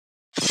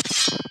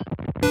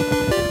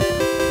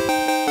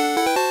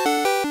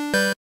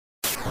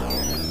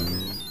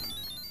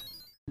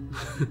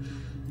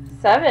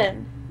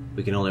7.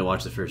 We can only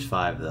watch the first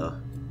 5 though,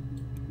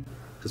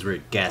 because we're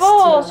guests.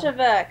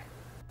 Bolshevik.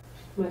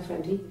 My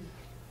friend Eve.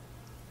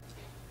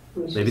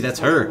 Maybe that's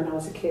her. When I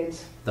was a kid.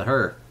 The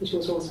her. And she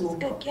was also more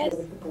Good popular guess.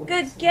 with the boys.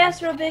 Good guess,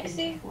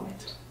 Robixie.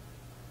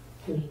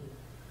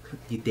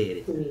 You did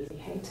it. We really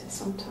hate her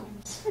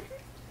sometimes.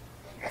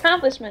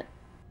 Accomplishment.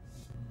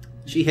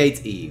 She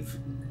hates Eve.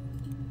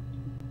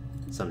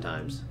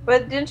 Sometimes.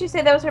 But didn't you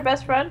say that was her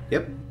best friend?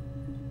 Yep.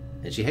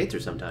 And she hates her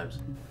sometimes.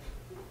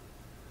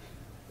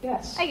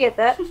 Yes. I get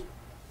that.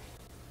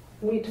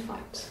 We'd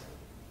fight.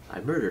 I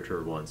murdered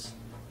her once.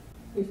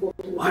 We fought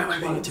in the Why am I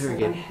beach being once,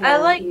 interrogated? and I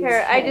like held her.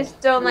 Eve's I head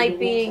just don't in like the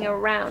being water.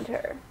 around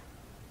her.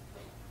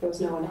 There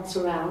was no one else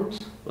around.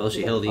 Well, she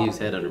We held went Eve's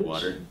far head on the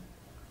underwater. beach,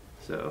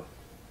 So.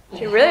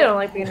 She really don't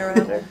like being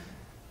around her.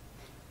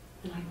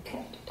 And I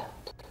kept it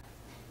up.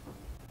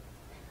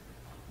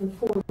 And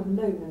for a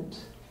moment,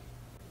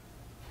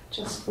 I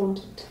just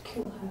wanted to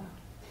kill her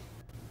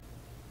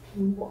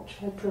and watch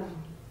her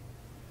drown.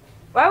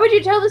 Why would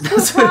you tell this to a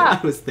That's what I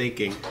cop? was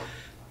thinking.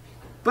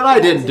 But I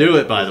didn't do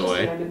it, by the Just a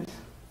way. moment.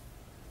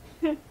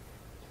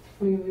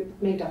 We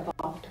made up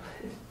after.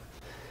 It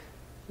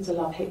was a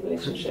love-hate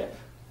relationship.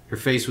 Her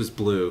face was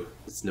blue.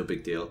 It's no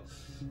big deal.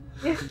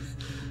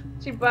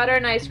 She bought her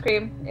an ice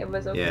cream. It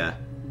was okay. Yeah.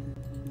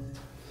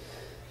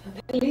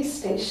 A police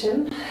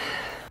station.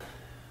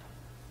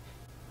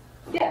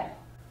 Yeah.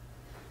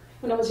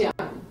 When I was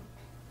young,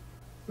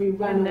 we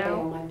ran away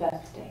No. on my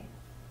birthday.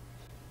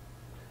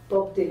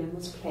 Bob Dylan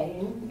was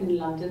playing in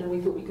London and we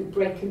thought we could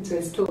break into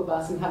his tour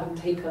bus and have him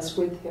take us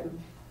with him.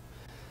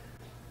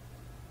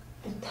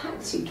 The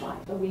taxi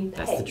driver we paid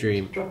That's the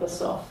dream. to drop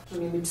us off. I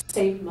mean, we'd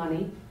saved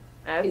money.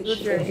 That's the Each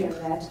here dream. and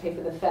there to pay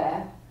for the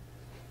fare.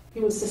 He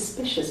was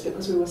suspicious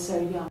because we were so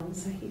young,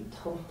 so he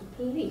told the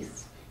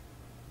police.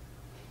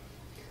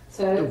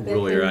 So Don't they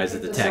roll your came, eyes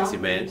at the picked us taxi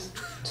up man. and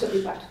took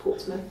me back to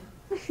Portsmouth.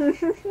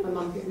 My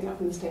mum picked me up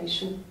from the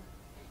station.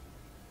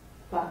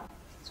 But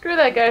Screw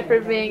that guy for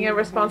being a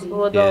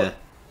responsible adult. Yeah.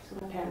 so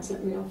my parents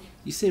let me off.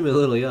 You seem a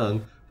little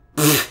young.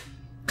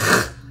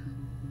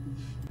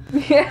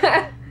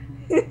 Yeah.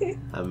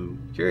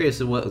 I'm curious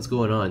of what's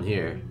going on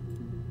here.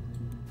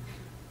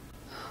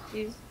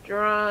 She's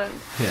drunk.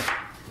 Yeah.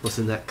 What's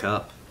in that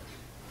cup?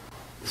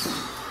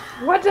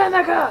 What's in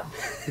the cup?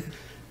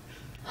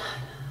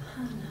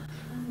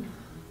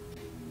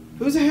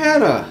 Who's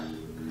Hannah?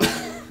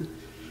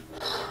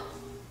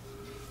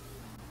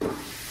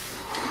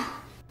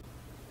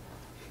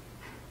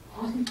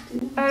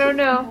 I don't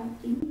know.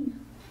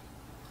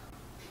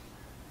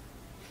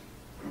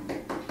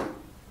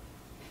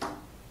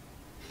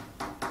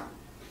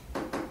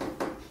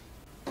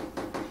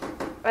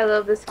 I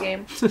love this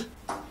game.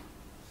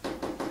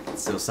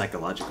 It's so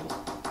psychological.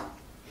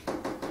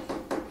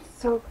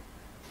 So,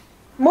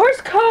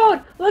 Morse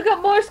code! Look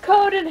up Morse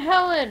code in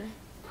Helen!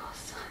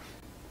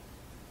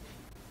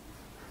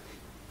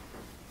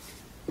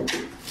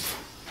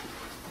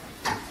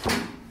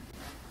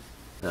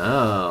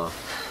 Oh.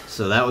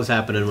 So that was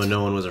happening when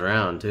no one was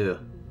around, too.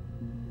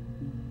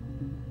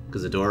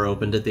 Because the door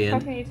opened at the How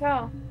end. can you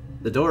tell?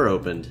 The door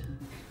opened.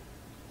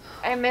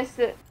 I missed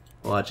it.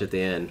 Watch at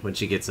the end. When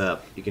she gets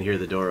up, you can hear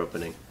the door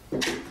opening.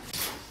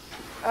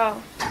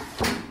 Oh.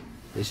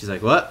 And she's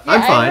like, what? Yeah,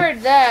 I'm fine. I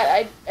heard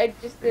that. I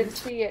just didn't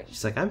see it.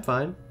 She's like, I'm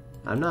fine.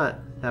 I'm not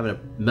having a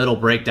mental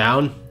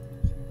breakdown.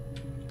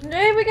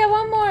 Hey, we got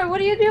one more.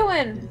 What are you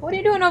doing? What are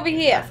you doing over I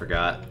here?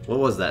 forgot. What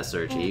was that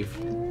search, Eve?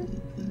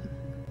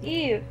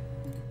 Eve.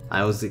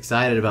 I was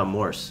excited about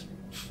Morse.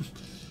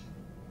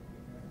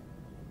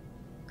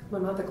 My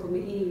mother called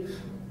me Eve.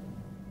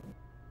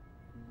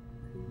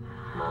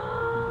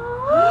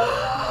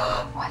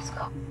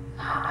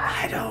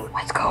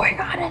 What's going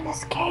on in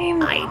this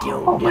game? I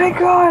don't Oh my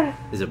god.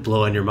 Is it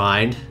blowing your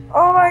mind?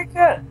 Oh my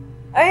god.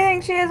 I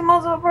think she has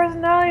multiple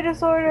personality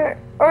disorder.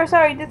 Or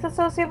sorry,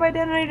 dissociative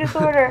identity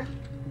disorder.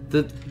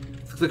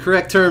 The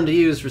correct term to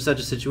use for such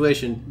a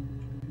situation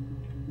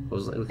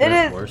was It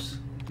correct is. Morse.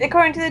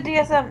 According to the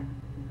DSM.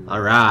 You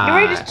Alright.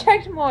 already just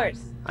checked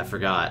Morse. I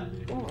forgot.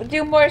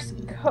 Do Morse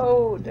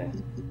code.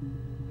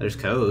 There's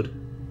code.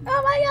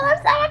 Oh my god,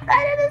 I'm so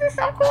excited. This is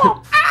so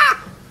cool.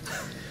 Ah!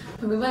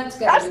 When we went That's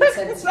together, we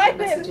sent exciting.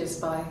 messages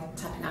by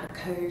tapping out a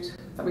code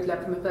that we'd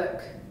learned from a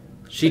book.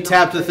 She But not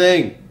tapped the code.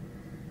 thing.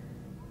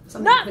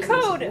 Something Not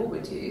prisoners code. of war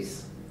would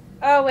use.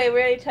 Oh wait, we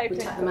already typed We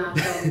it. tap them out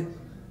on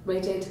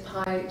radiator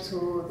pipes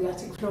or the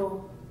attic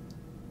floor.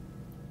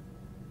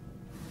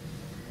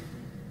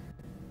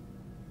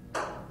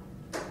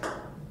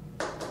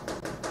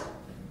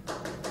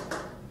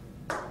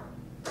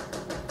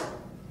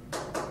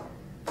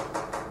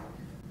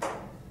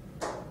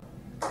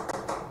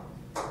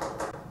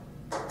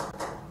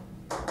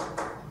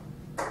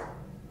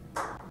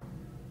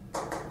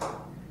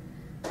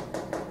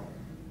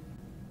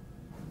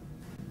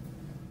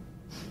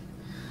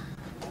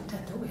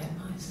 Dad thought we had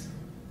mice,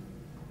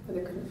 but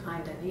they couldn't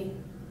find any.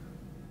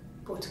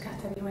 Bought a cat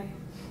anyway.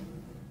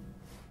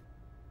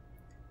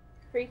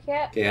 Free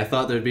cat. Okay, I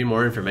thought there'd be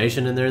more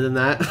information in there than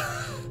that.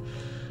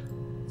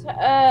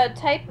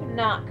 Type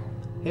knock.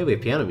 Hey, we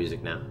have piano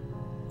music now.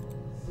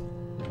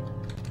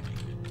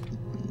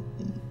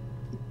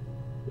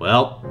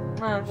 Well.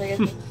 I don't think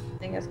it's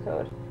thing is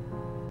code.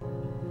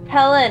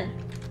 Helen.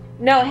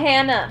 No,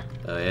 Hannah.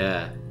 Oh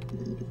yeah.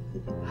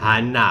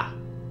 Hannah.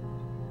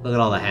 Look at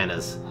all the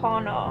Hannahs.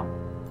 Hannah.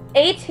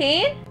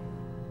 18?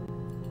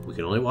 We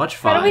can only watch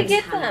 5. How do we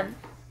get them?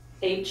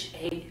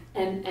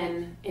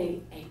 Hannah.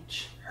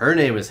 Her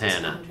name is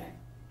Hannah.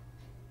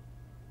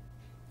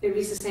 It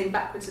reads the same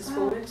backwards as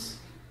forwards.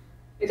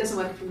 It doesn't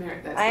work from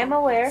America though. I am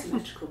aware. It's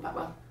symmetrical, but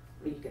well,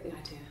 you get the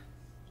idea.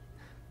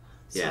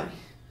 Yeah. Sorry.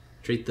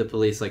 Treat the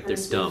police like they're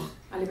Smith. dumb.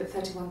 I live at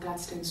 31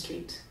 Gladstone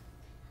Street.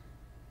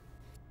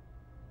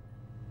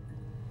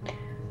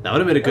 That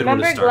would have been a good one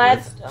to Remember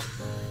start Gladstone?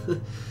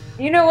 with.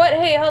 You know what?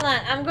 Hey, hold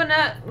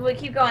on. We'll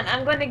keep going.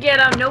 I'm gonna get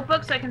a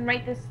notebook so I can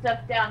write this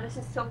stuff down. This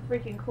is so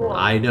freaking cool.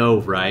 I know,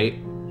 right?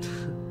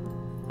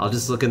 I'll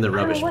just look in the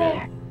rubbish bin.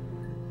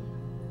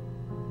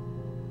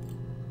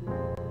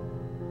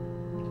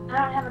 I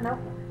don't have a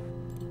notebook.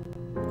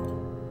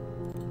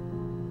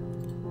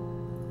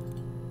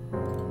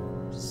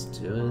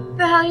 Just doing What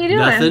the hell are you doing?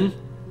 nothing.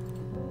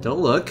 Don't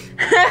look.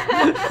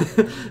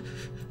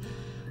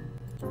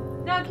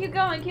 No, keep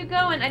going, keep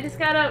going. I just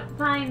gotta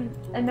find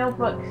a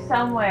notebook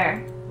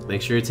somewhere.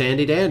 Make sure it's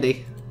handy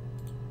dandy.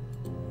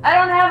 I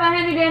don't have a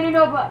handy dandy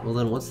notebook. Well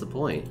then, what's the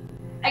point?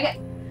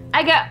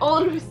 I got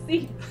old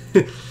receipts.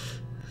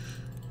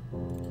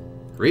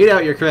 Read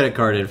out your credit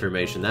card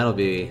information. That'll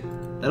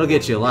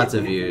get you lots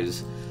of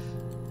views.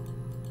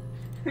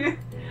 I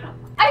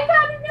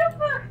found a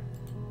notebook.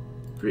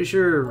 Pretty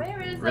sure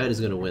Where is Red it?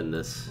 is gonna win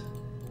this.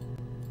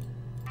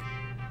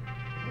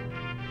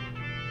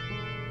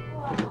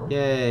 Whoa.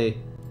 Yay!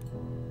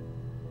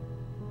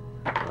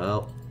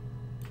 Well,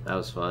 that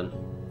was fun.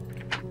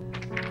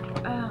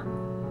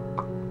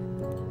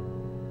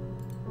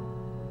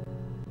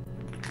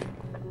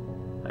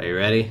 Are you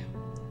ready?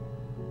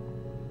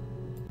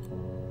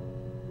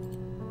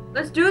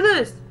 Let's do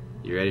this.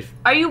 You ready?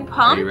 Are you Are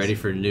pumped? you ready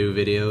for new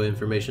video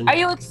information? Are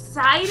you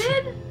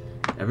excited?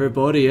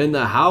 Everybody in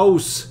the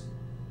house!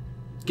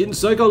 It's getting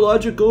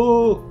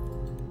psychological!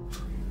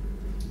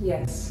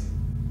 Yes.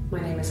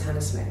 My name is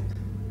Hannah Smith.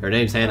 Her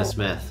name's Hannah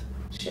Smith.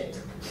 Shit.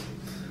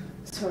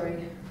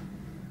 Sorry.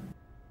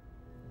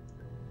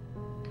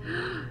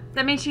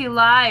 That means she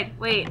lied.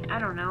 Wait, I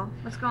don't know.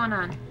 What's going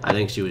on? I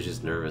think she was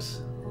just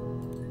nervous.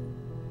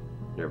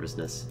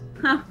 Nervousness.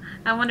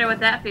 I wonder what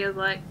that feels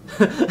like.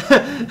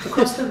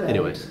 Across the road,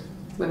 Anyway.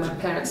 where my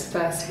parents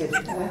first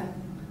lived there,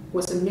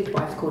 was a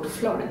midwife called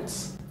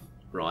Florence.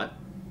 Right.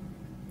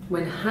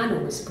 When Hannah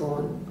was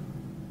born,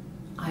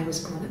 I was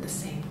born at the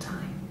same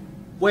time.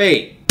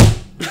 Wait!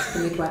 The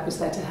midwife was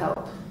there to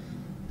help.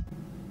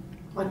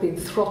 I'd been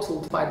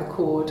throttled by the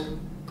cord,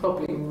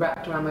 probably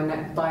wrapped around my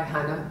neck by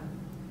Hannah.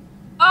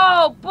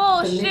 Oh,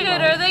 bullshit. The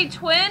midwife Are they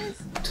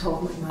twins?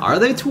 Told my mother Are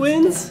they I was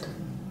twins? dead.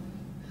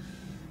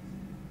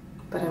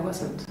 But I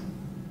wasn't.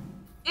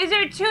 Is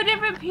there two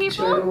different Showed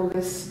people? all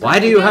this Why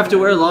do you have to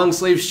wear long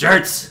sleeve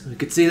shirts? We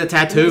could see the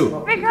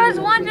tattoo. Because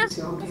one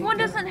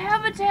doesn't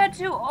have a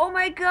tattoo. Oh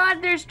my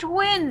god, there's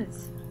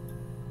twins.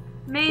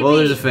 Maybe. Well,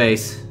 there's a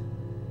face.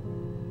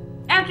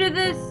 After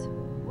this,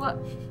 what?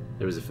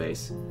 There was a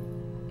face.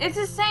 It's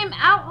the same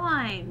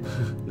outline.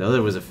 No,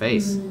 there was a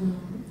face.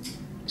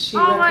 She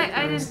Oh, I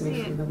recognized didn't me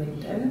see from it. the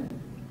window.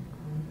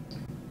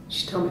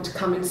 She told me to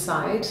come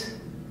inside,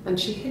 and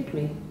she hid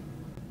me.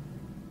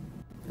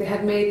 They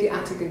had made the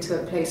attic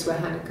into a place where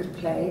Hannah could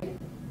play.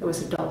 It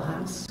was a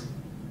dollhouse.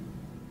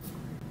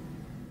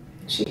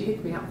 She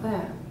hid me up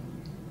there.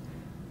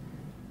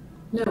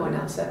 No one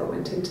else ever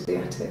went into the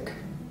attic.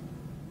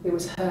 It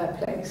was her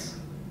place.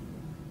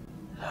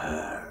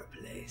 Her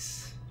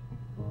place.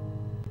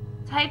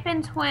 Type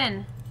in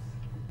twin.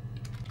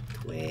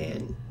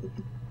 Twin.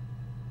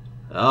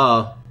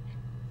 Oh.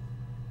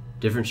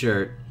 Different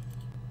shirt.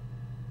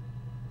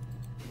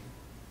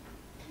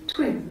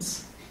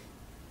 Twins.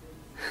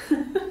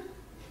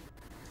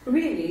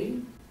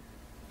 Really?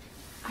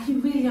 Are you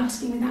really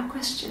asking me that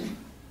question?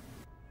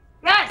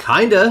 Yes!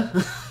 Kinda.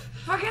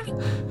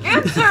 Fucking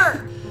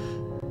answer!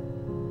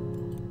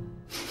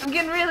 I'm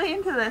getting really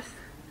into this.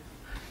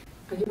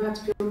 Are you out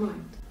of your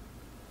mind?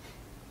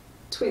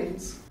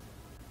 Twins.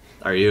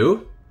 Are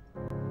you?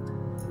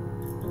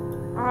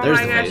 Oh There's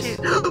my the gosh, face.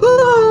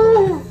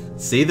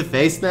 she's- See the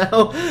face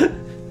now?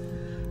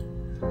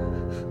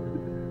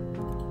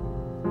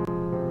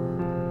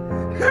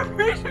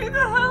 Freak me the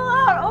hell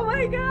out! Oh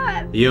my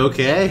god! You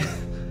okay?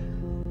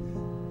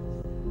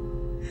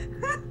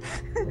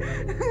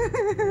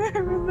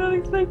 I was not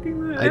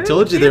expecting that. I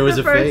told you there was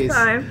the a first face.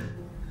 Time.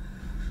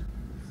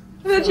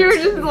 I thought you were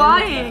just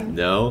lying.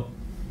 No.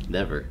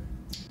 Never.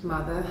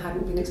 Mother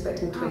hadn't been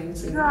expecting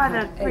twins and God,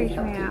 had that a freaked me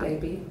healthy out.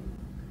 baby.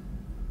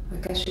 I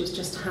guess she was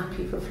just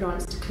happy for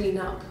Florence to clean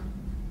up.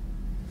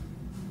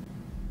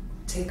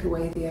 Take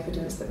away the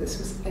evidence that this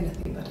was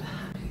anything but a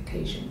happy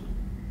occasion.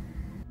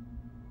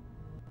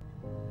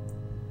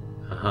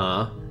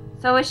 Uh-huh.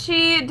 So is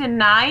she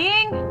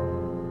denying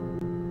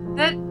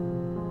that,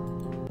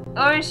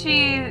 or is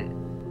she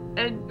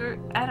I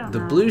don't The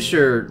know. blue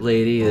shirt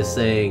lady is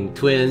saying,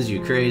 twins,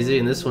 you crazy,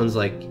 and this one's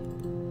like,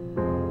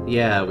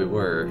 yeah, we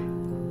were.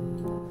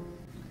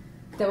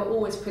 There were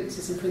always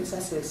princes and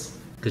princesses.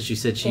 Because she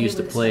said she They used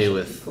to were the play special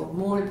with people,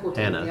 more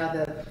important Hannah. than the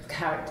other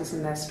characters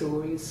in their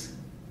stories.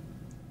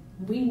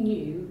 We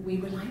knew we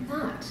were like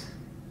that.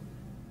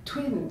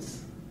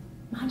 Twins.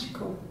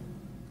 Magical.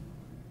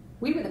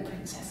 We were the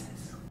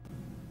princesses.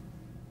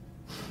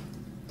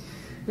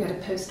 We had a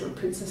poster of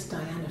Princess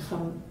Diana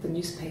from the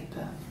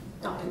newspaper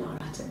up in our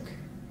attic.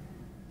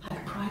 Had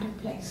a pride of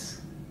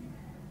place.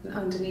 And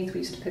underneath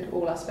we used to put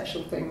all our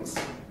special things.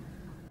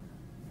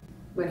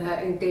 When her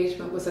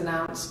engagement was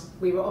announced,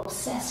 we were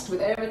obsessed with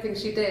everything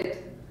she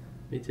did.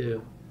 Me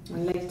too.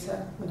 And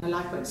later, when her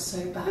life went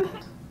so bad,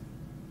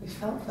 we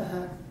felt for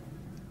her.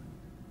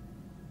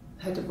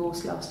 Her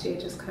divorce last year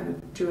just kind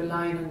of drew a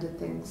line under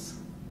things.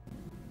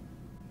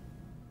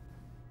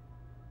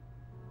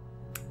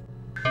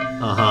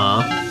 Uh-huh.